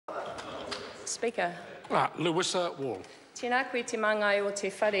Speaker. Lewisa Wall. Tēnā koe te mangai o te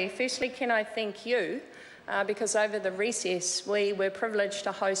whare. Firstly, can I thank you because over the recess we were privileged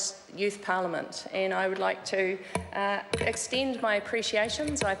to host Youth Parliament, and I would like to extend my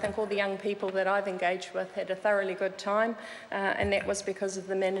appreciations. I think all the young people that I've engaged with had a thoroughly good time, and that was because of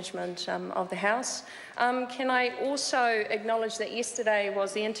the management of the House. Can I also acknowledge that yesterday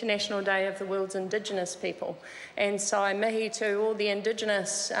was the International Day of the World's Indigenous People, and so I mihi to all the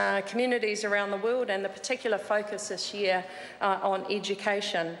Indigenous communities around the world, and the particular focus this year on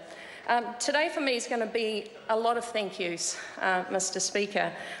education. Today for me is going to be a lot of thank yous, Mr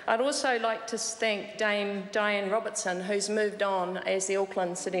Speaker. I'd also like to thank Dame Diane Robertson, who's moved on as the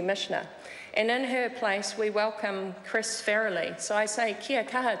Auckland City Commissioner. And in her place, we welcome Chris Farrelly. So I say kia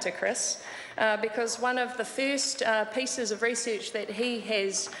kaha to Chris, because one of the first pieces of research that he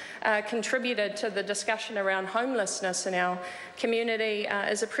has contributed to the discussion around homelessness in our community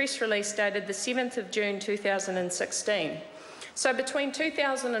is a press release dated the 7th of June 2016. So between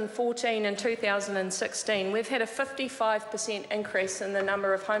 2014 and 2016, we've had a 55% increase in the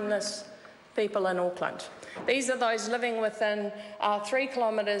number of homeless people in Auckland. These are those living within 3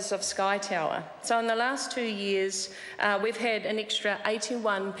 kilometres of Sky Tower. So in the last 2 years, we've had an extra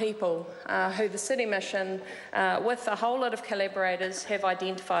 81 people who the City Mission, with a whole lot of collaborators, have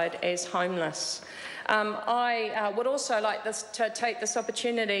identified as homeless. I would also like to take this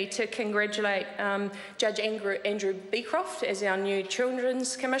opportunity to congratulate Judge Andrew Beecroft as our new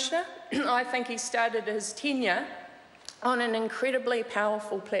Children's Commissioner. I think he started his tenure on an incredibly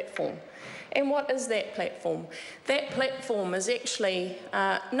powerful platform. And what is that platform? That platform is actually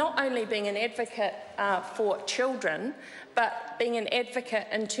not only being an advocate for children, but being an advocate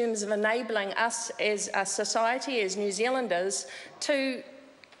in terms of enabling us as a society, as New Zealanders, to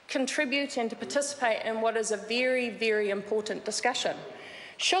contribute and to participate in what is a very, very important discussion.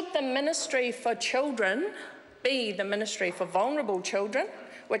 Should the Ministry for Children be the Ministry for Vulnerable Children,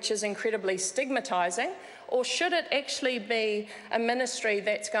 which is incredibly stigmatising, or should it actually be a ministry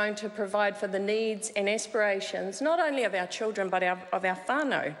that's going to provide for the needs and aspirations not only of our children but of our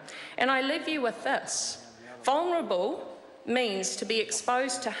whānau? And I leave you with this. Vulnerable means to be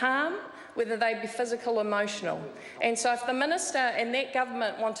exposed to harm, whether they be physical or emotional. And so if the Minister and that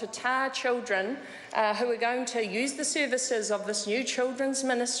government want to tar children who are going to use the services of this new Children's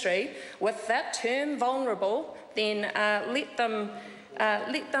Ministry with that term vulnerable, then let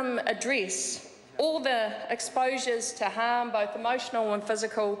them address all the exposures to harm, both emotional and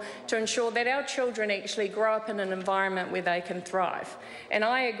physical, to ensure that our children actually grow up in an environment where they can thrive. And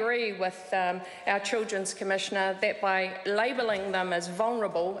I agree with our Children's Commissioner that by labelling them as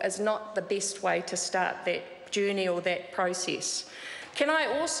vulnerable is not the best way to start that journey or that process. Can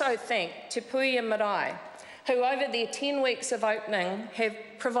I also thank Te Puia Marae, who over their 10 weeks of opening have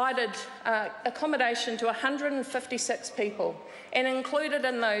provided accommodation to 156 people, and included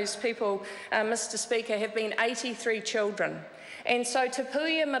in those people, Mr Speaker, have been 83 children. And so Te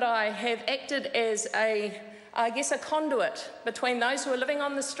Puia Marae have acted as a conduit between those who are living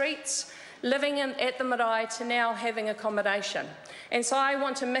on the streets, living at the marae, to now having accommodation. And so I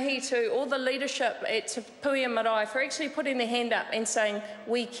want to mihi to all the leadership at Te Puia Marae for actually putting their hand up and saying,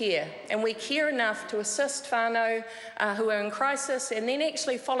 we care, and we care enough to assist whānau who are in crisis, and then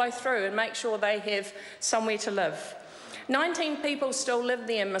actually follow through and make sure they have somewhere to live. 19 people still live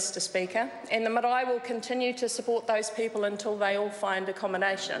there, Mr Speaker, and the marae will continue to support those people until they all find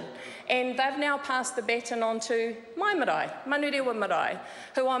accommodation. And they've now passed the baton on to my marae, Manurewa Marae,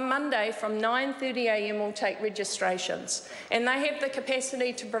 who on Monday from 9:30 a.m. will take registrations. And they have the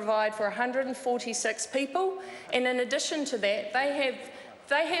capacity to provide for 146 people, and in addition to that,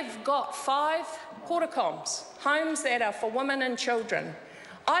 they have got 5 portacoms, homes that are for women and children.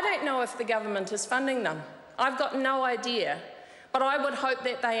 I don't know if the government is funding them. I've got no idea, but I would hope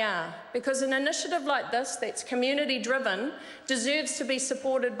that they are, because an initiative like this that's community-driven deserves to be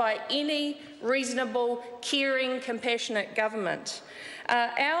supported by any reasonable, caring, compassionate government.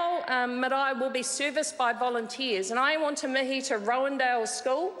 Our marae will be serviced by volunteers, and I want to mihi to Rowandale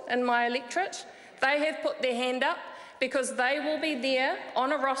School in my electorate. They have put their hand up because they will be there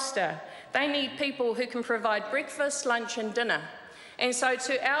on a roster. They need people who can provide breakfast, lunch and dinner. And so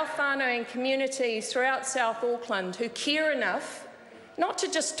to our whānau and communities throughout South Auckland who care enough not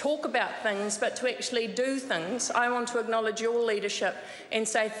to just talk about things but to actually do things, I want to acknowledge your leadership and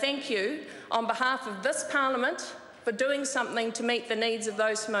say thank you on behalf of this Parliament for doing something to meet the needs of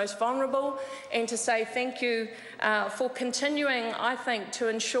those most vulnerable, and to say thank you for continuing, I think, to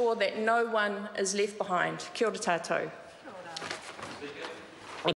ensure that no one is left behind. Kia ora tātou.